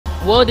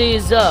What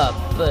is up?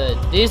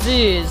 This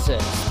is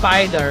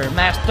Spider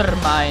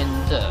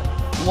Mastermind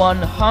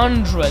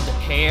 100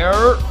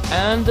 here,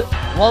 and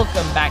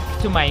welcome back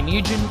to my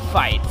MUGEN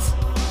fights.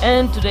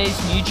 And today's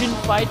MUGEN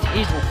fight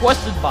is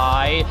requested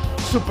by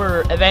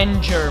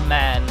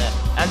SuperAvengerMan,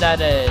 and that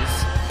is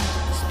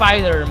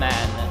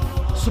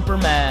Spider-Man,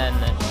 Superman,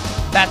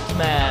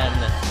 Batman,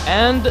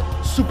 and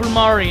Super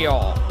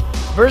Mario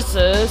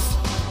versus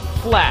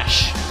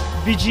Flash,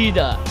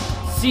 Vegeta,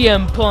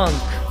 CM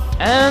Punk,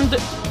 and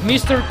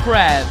Mr.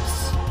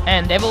 Krabs,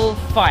 and they will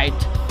fight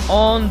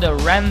on the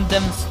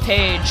random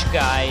stage,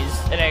 guys,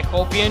 and I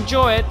hope you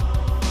enjoy it.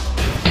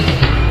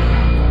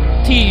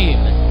 Team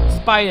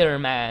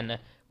Spider-Man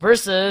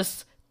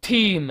versus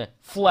Team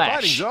Flash.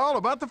 Fighting's all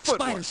about the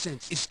footwork.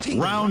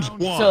 Round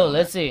one. So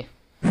let's see.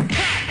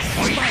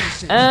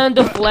 And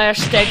the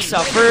Flash takes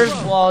a first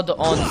blood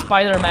on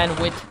Spider-Man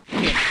with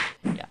hit.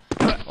 Yeah.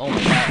 Oh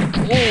my god.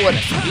 Oh, what a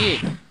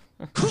speed.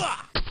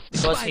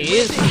 Because he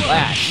is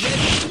Flash.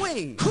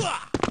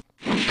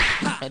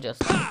 I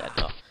just did that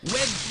though.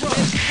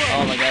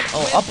 Oh my god.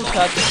 Oh,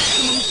 uppercut.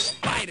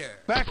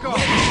 Back off.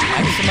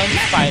 Maximum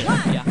spider.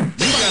 Yeah.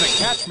 You gotta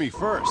catch me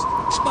first.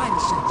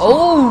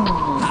 Oh,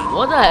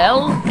 what the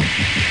hell?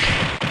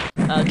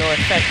 No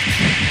effect.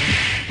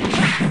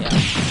 Yeah.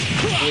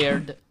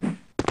 Weird.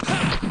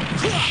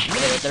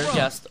 They're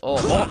just throw.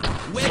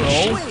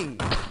 Swing.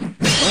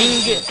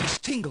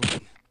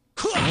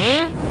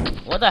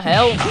 What the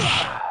hell?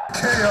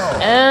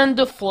 And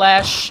the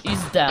Flash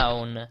is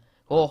down.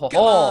 Ho ho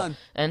ho!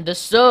 And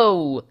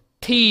so,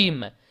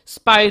 Team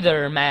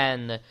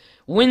Spider-Man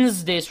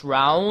wins this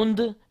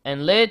round,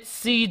 and let's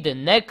see the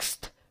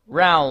next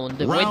round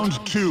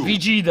with two.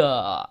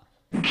 Vegeta.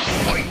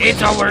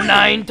 It's over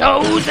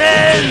 9,000!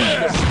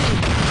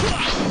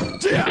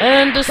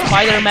 And the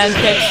Spider-Man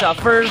takes a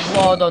first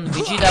blood on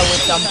Vegeta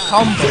with some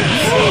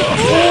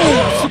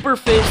combos. Super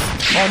Fist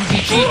on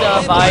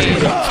Vegeta by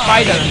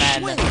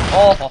Spider-Man.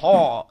 Oh ho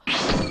ho!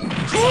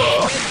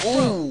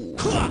 Ooh,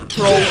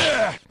 throw.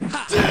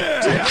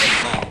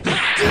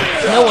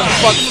 No one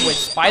fucks with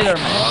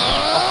Spider-Man.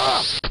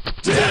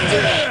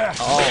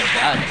 Oh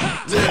god.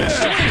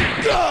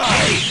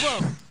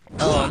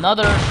 Oh,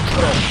 another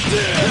throw.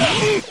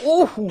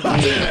 Ooh,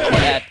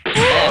 that.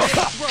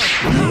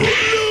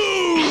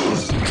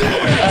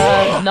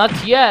 Not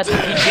yet,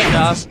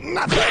 Vegeta.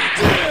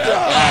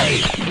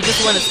 You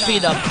just want to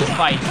speed up the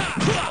fight.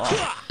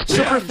 Oh.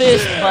 Super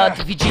Fist, but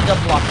Vegeta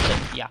blocked it.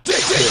 Yeah.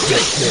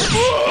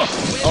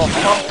 Oh.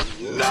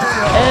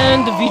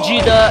 And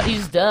Vegeta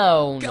is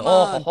down.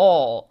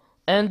 Oh.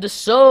 And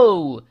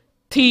so,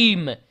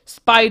 Team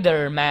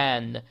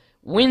Spider-Man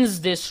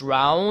wins this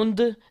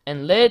round,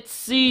 and let's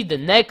see the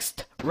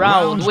next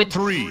round with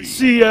three.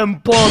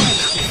 CM Punk.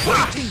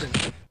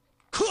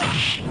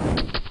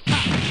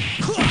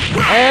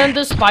 And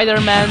the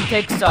Spider-Man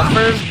takes a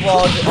first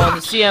blood on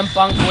CM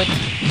Punk with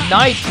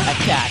Night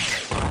Attack.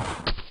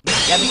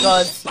 Yeah,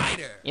 because,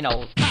 you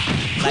know,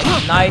 like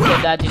night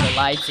and that, you know,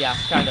 lights, yeah,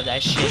 kinda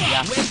that shit,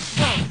 yeah.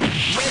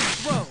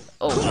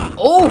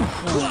 Oh,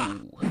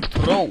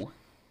 throw.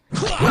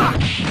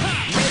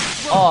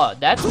 Oh,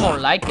 that's more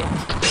like it,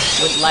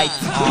 with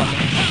lights on.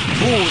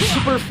 Ooh,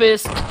 Super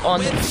Fist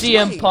on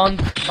CM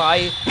Punk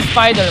by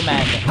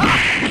Spider-Man.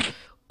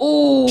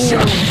 Ooh,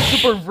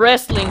 Super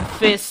Wrestling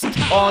Fist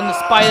on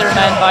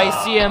Spider-Man by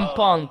CM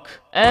Punk.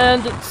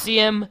 And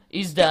CM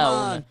is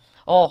down.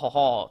 Oh ho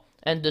ho.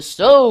 And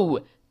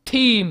so,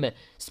 Team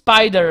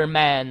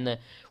Spider-Man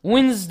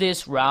wins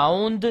this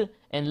round,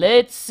 and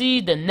let's see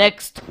the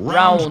next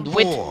round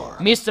with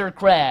Mr.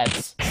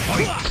 Krabs.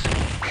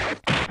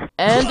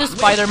 And the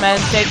Spider-Man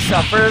takes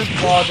a first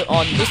blood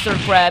on Mr.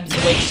 Krabs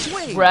with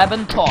grab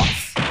and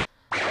toss.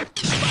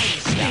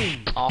 Yeah.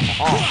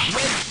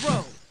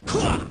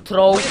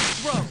 Throw.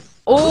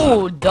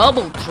 Oh,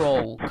 double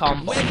throw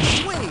combo.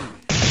 Swing.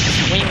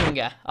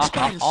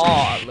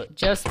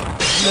 Just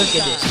look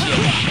at this shit.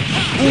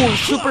 Ooh,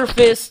 Super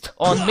Fist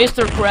on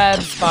Mr.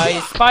 Krabs by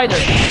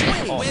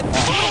Spider-Man.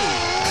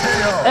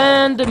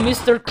 And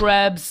Mr.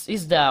 Krabs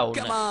is down.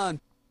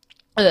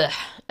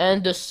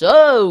 And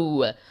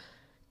so,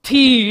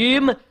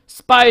 Team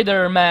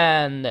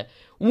Spider-Man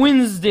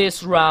wins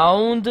this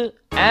round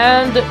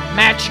and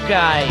match,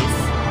 guys.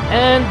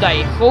 And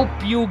I hope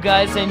you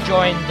guys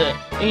enjoyed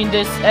in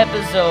this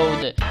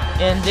episode.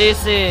 And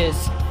this is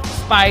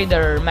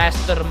Spider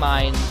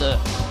Mastermind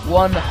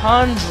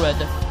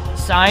 100.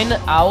 Sign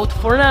out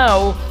for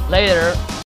now. Later.